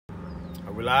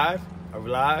Are we live? Are we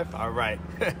live? All right.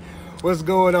 What's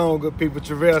going on, good people?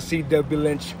 Treveal C.W.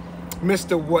 Lynch,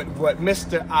 Mr.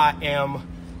 Mr. I am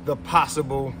the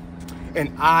possible,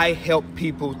 and I help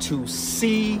people to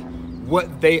see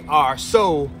what they are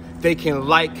so they can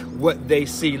like what they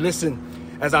see.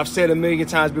 Listen, as I've said a million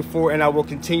times before, and I will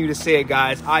continue to say it,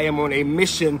 guys, I am on a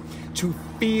mission to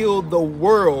fill the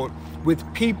world with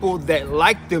people that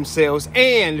like themselves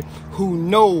and who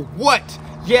know what,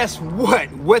 yes,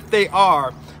 what they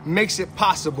are makes it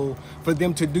possible for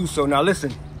them to do so. Now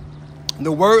listen,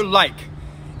 the word like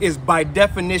is by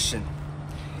definition,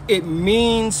 it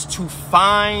means to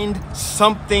find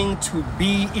something to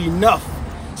be enough,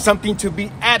 something to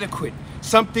be adequate,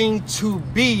 something to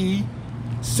be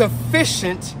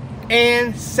sufficient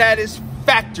and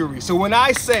satisfactory. So when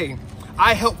I say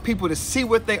I help people to see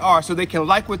what they are so they can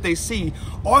like what they see,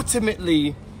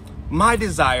 ultimately my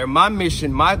desire, my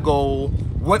mission, my goal,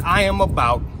 what I am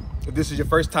about, if this is your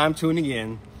first time tuning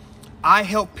in, I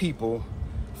help people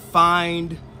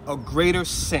find a greater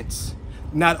sense,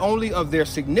 not only of their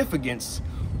significance,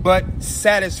 but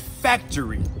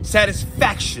satisfaction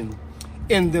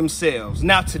in themselves.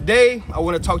 Now today, I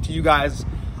want to talk to you guys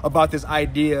about this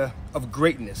idea of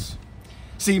greatness.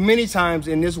 See, many times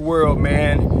in this world,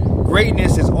 man,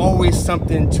 greatness is always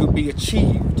something to be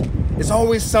achieved. It's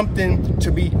always something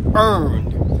to be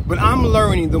earned. But I'm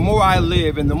learning, the more I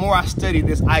live and the more I study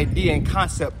this idea and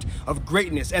concept of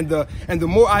greatness, and the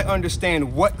more I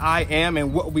understand what I am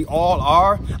and what we all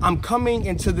are, I'm coming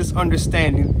into this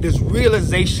understanding, this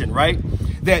realization, right?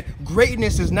 That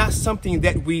greatness is not something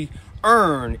that we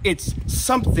earn, it's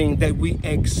something that we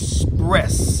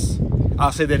express.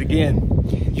 I'll say that again.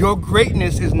 Your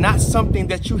greatness is not something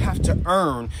that you have to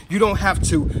earn. You don't have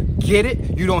to get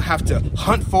it. You don't have to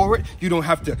hunt for it. You don't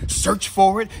have to search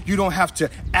for it. You don't have to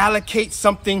allocate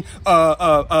something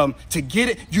to get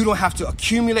it. You don't have to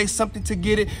accumulate something to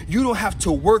get it. You don't have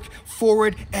to work for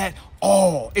it at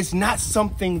all. It's not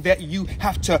something that you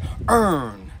have to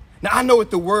earn. Now, I know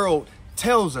what the world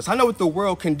tells us. I know what the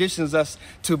world conditions us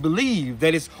to believe,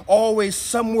 that it's always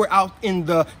somewhere out in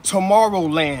the tomorrow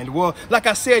land. Well, like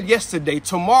I said yesterday,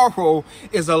 tomorrow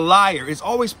is a liar. It's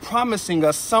always promising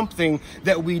us something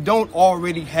that we don't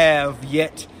already have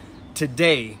yet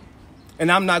today.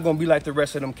 And I'm not going to be like the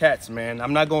rest of them cats, man.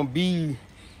 I'm not going to be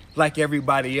like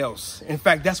everybody else. In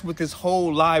fact, that's what this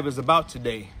whole live is about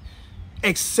today.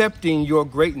 Accepting your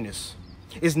greatness.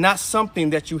 It's not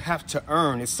something that you have to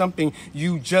earn. It's something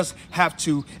you just have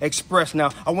to express.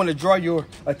 Now, I want to draw your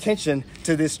attention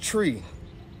to this tree.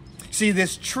 See,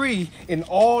 this tree in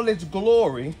all its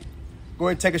glory. Go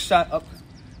ahead and take a shot up.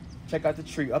 Check out the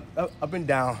tree, up and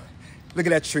down. Look at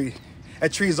that tree.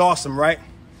 That tree is awesome, right?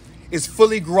 It's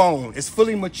fully grown. It's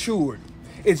fully matured.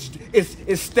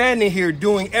 It's standing here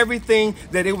doing everything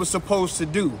that it was supposed to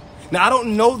do. Now, I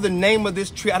don't know the name of this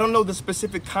tree. I don't know the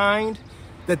specific kind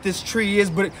that this tree is,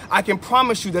 but I can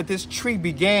promise you that this tree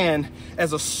began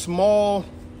as a small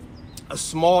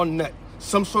nut,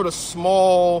 some sort of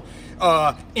small,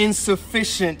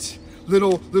 insufficient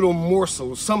little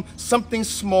morsel, something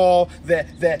small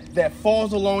that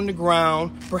falls along the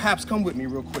ground. Perhaps, come with me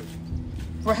real quick.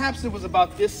 Perhaps it was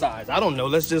about this size. I don't know.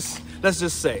 Let's just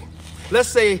say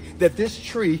that this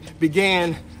tree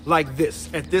began like this,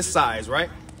 at this size,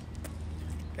 right?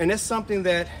 And it's something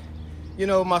that, you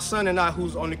know, my son and I,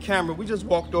 who's on the camera, we just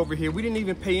walked over here. We didn't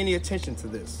even pay any attention to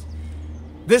this.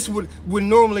 This would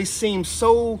normally seem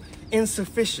so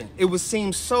insufficient. It would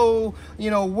seem so,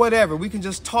 whatever. We can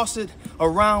just toss it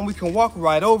around. We can walk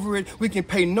right over it. We can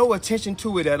pay no attention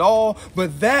to it at all.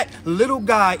 But that little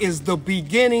guy is the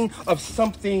beginning of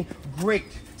something great.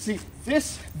 See,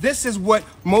 this is what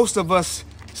most of us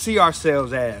see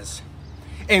ourselves as.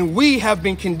 And we have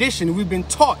been conditioned. We've been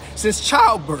taught since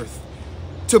childbirth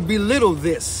to belittle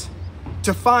this,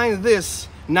 to find this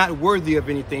not worthy of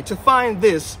anything, to find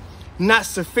this not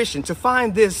sufficient, to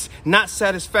find this not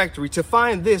satisfactory, to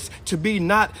find this to be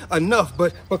not enough.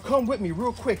 But come with me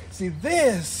real quick. See,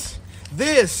 this,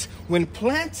 when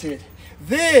planted,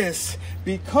 this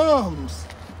becomes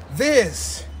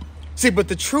this. See, but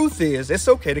the truth is, it's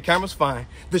okay, the camera's fine.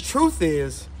 The truth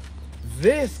is,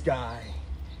 this guy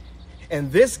and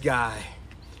this guy,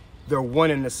 they're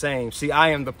one and the same. See, I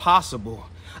am the possible.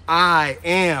 I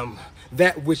am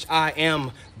that which I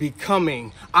am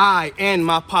becoming. I and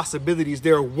my possibilities,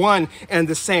 they're one and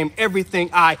the same. Everything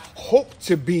I hope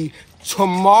to be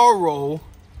tomorrow,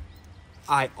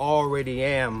 I already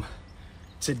am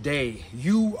today.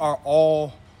 You are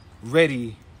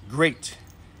already great.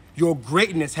 Your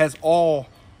greatness has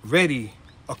already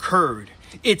occurred.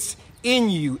 It's in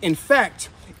you. In fact,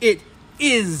 it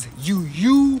is you.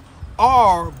 You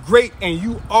are great and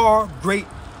you are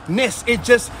greatness. It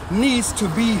just needs to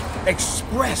be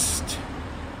expressed.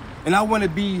 And I want to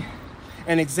be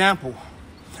an example.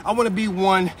 I want to be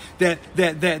one that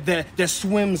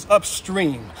swims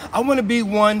upstream. I want to be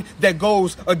one that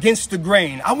goes against the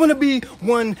grain. I want to be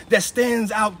one that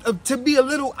stands out, to be a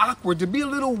little awkward, to be a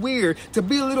little weird, to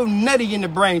be a little nutty in the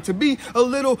brain, to be a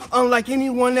little unlike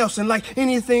anyone else and like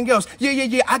anything else.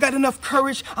 Yeah. I got enough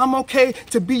courage. I'm okay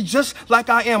to be just like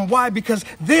I am. Why? Because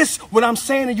this, what I'm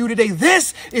saying to you today,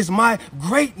 this is my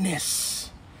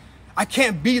greatness. I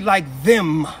can't be like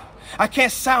them. I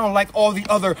can't sound like all the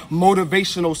other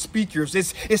motivational speakers.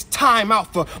 It's time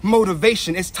out for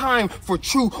motivation. It's time for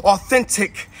true,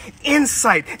 authentic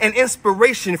insight and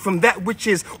inspiration from that which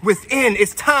is within.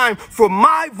 It's time for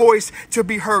my voice to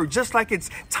be heard, just like it's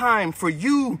time for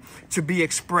you to be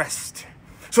expressed.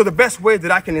 So the best way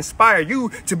that I can inspire you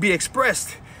to be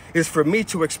expressed is for me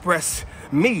to express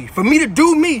me, for me to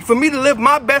do me, for me to live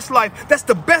my best life. That's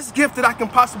the best gift that I can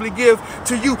possibly give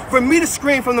to you. For me to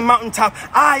scream from the mountaintop,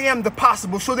 I am the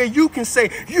possible, so that you can say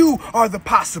you are the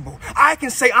possible. I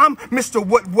can say I'm Mr.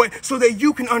 What, so that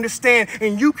you can understand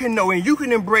and you can know and you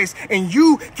can embrace and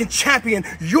you can champion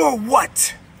your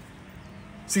what.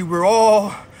 See, we're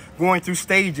all going through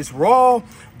stages. We're all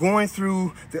going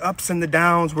through the ups and the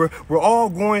downs. We're all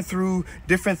going through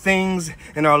different things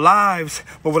in our lives.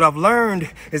 But what I've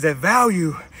learned is that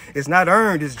value is not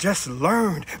earned, it's just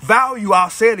learned. Value,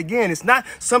 I'll say it again, it's not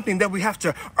something that we have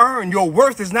to earn. Your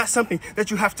worth is not something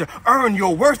that you have to earn.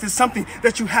 Your worth is something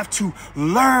that you have to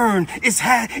learn. It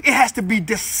has to be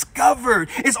discovered.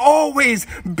 It's always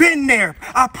been there.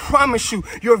 I promise you,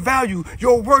 your value,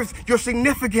 your worth, your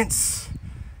significance,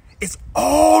 it's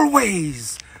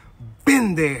always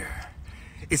been there.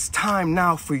 It's time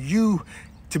now for you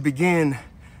to begin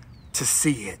to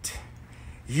see it.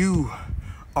 You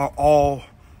are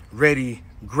already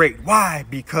great. Why?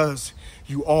 Because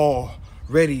you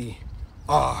already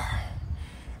are.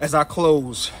 As I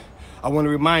close, I want to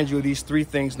remind you of these three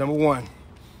things. Number one,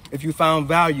 if you found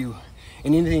value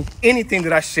in anything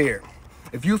that I shared,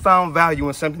 if you found value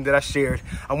in something that I shared,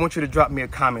 I want you to drop me a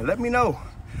comment. Let me know.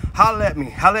 Holla at me.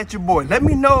 Holla at your boy. Let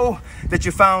me know that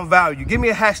you found value. Give me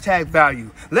a hashtag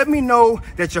value. Let me know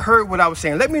that you heard what I was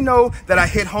saying. Let me know that I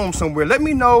hit home somewhere. Let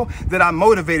me know that I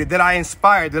motivated, that I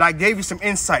inspired, that I gave you some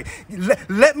insight.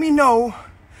 Let me know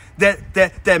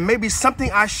that maybe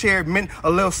something I shared meant a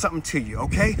little something to you,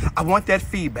 okay? I want that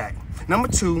feedback. Number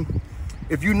two,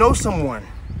 if you know someone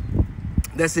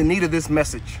that's in need of this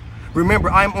message, remember,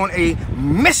 I'm on a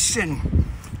mission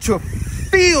to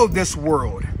fill this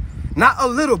world. Not a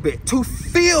little bit, to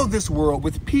fill this world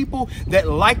with people that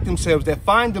like themselves, that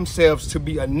find themselves to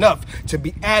be enough, to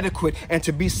be adequate, and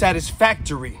to be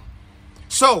satisfactory.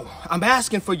 So I'm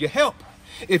asking for your help.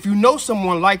 If you know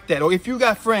someone like that, or if you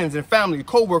got friends and family,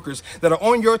 coworkers that are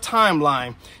on your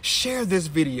timeline, share this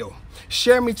video.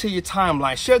 Share me to your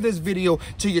timeline. Share this video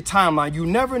to your timeline. You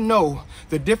never know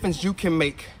the difference you can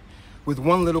make with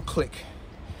one little click,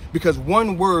 because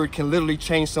one word can literally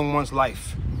change someone's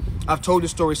life. I've told this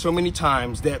story so many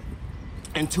times that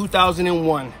in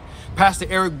 2001, Pastor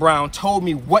Eric Brown told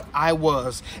me what I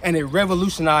was, and it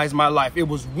revolutionized my life. It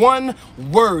was one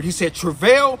word. He said,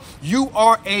 Treveal, you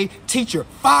are a teacher.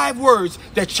 5 words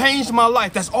that changed my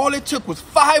life. That's all it took, was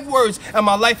 5 words, and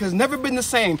my life has never been the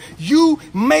same. You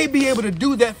may be able to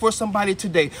do that for somebody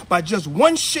today. By just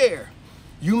one share,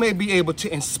 you may be able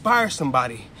to inspire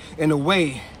somebody in a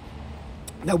way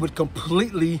that would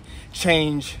completely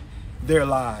change their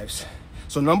lives.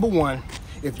 So number one,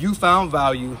 if you found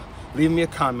value, leave me a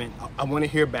comment. I want to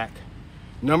hear back.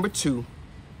 Number two,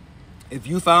 if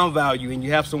you found value and you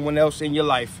have someone else in your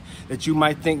life that you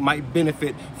might think might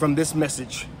benefit from this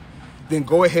message, then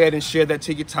go ahead and share that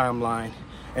to your timeline.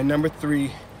 And number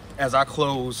three, as I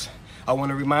close, I want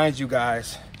to remind you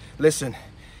guys, listen,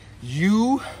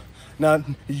 you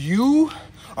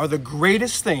are the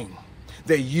greatest thing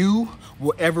that you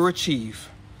will ever achieve.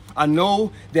 I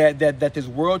know that this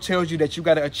world tells you that you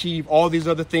got to achieve all these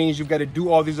other things. You've got to do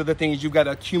all these other things. You've got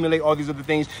to accumulate all these other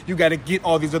things. You got to get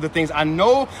all these other things. I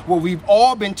know what we've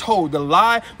all been told, the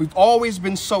lie we've always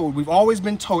been sold. We've always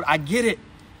been told. I get it.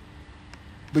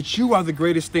 But you are the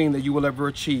greatest thing that you will ever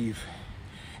achieve.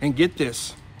 And get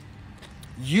this,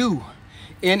 you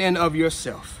in and of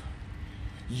yourself,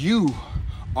 you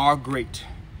are great.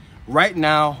 Right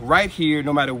now, right here,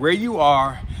 no matter where you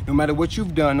are, no matter what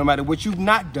you've done, no matter what you've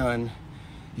not done,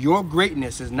 your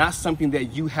greatness is not something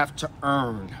that you have to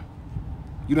earn.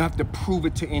 You don't have to prove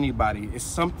it to anybody. It's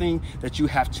something that you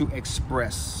have to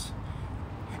express.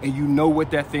 And you know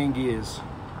what that thing is.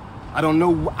 I don't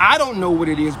know what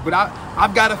it is, but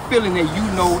I've got a feeling that you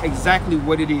know exactly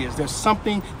what it is. There's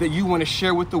something that you want to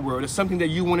share with the world. It's something that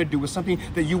you want to do. It's something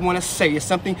that you want to say. It's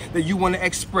something that you want to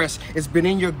express. It's been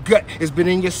in your gut. It's been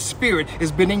in your spirit.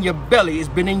 It's been in your belly. It's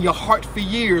been in your heart for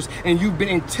years. And you've been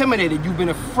intimidated. You've been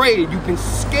afraid. You've been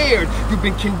scared. You've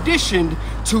been conditioned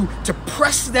to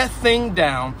press that thing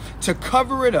down, to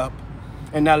cover it up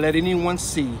and not let anyone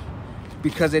see,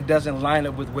 because it doesn't line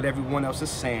up with what everyone else is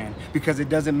saying, because it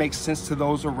doesn't make sense to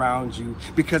those around you,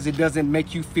 because it doesn't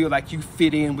make you feel like you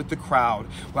fit in with the crowd.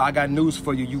 Well, I got news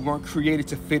for you. You weren't created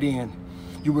to fit in.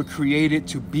 You were created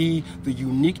to be the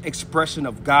unique expression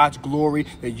of God's glory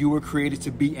that you were created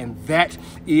to be, and that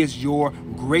is your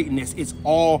greatness. It's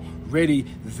already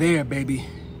there, baby.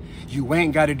 You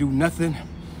ain't got to do nothing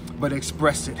but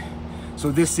express it.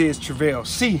 So this is Treveal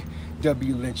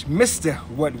C.W. Lynch, Mr.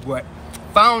 What,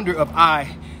 founder of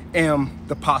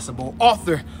iAMthepossible,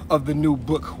 author of the new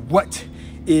book, What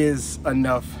Is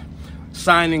Enough,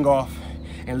 signing off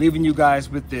and leaving you guys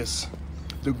with this: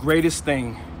 the greatest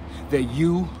thing that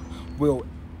you will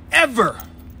ever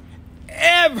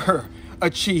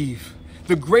achieve,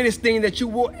 the greatest thing that you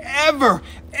will ever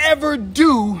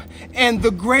do, and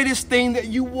the greatest thing that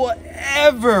you will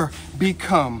ever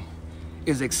become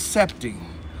is accepting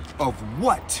of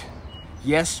what,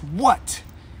 yes, what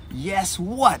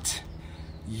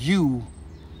you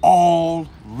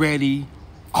already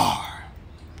are.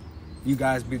 You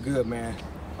guys be good, man.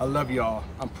 I love y'all.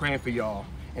 I'm praying for y'all.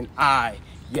 And I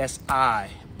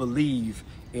believe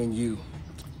in you.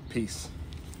 Peace.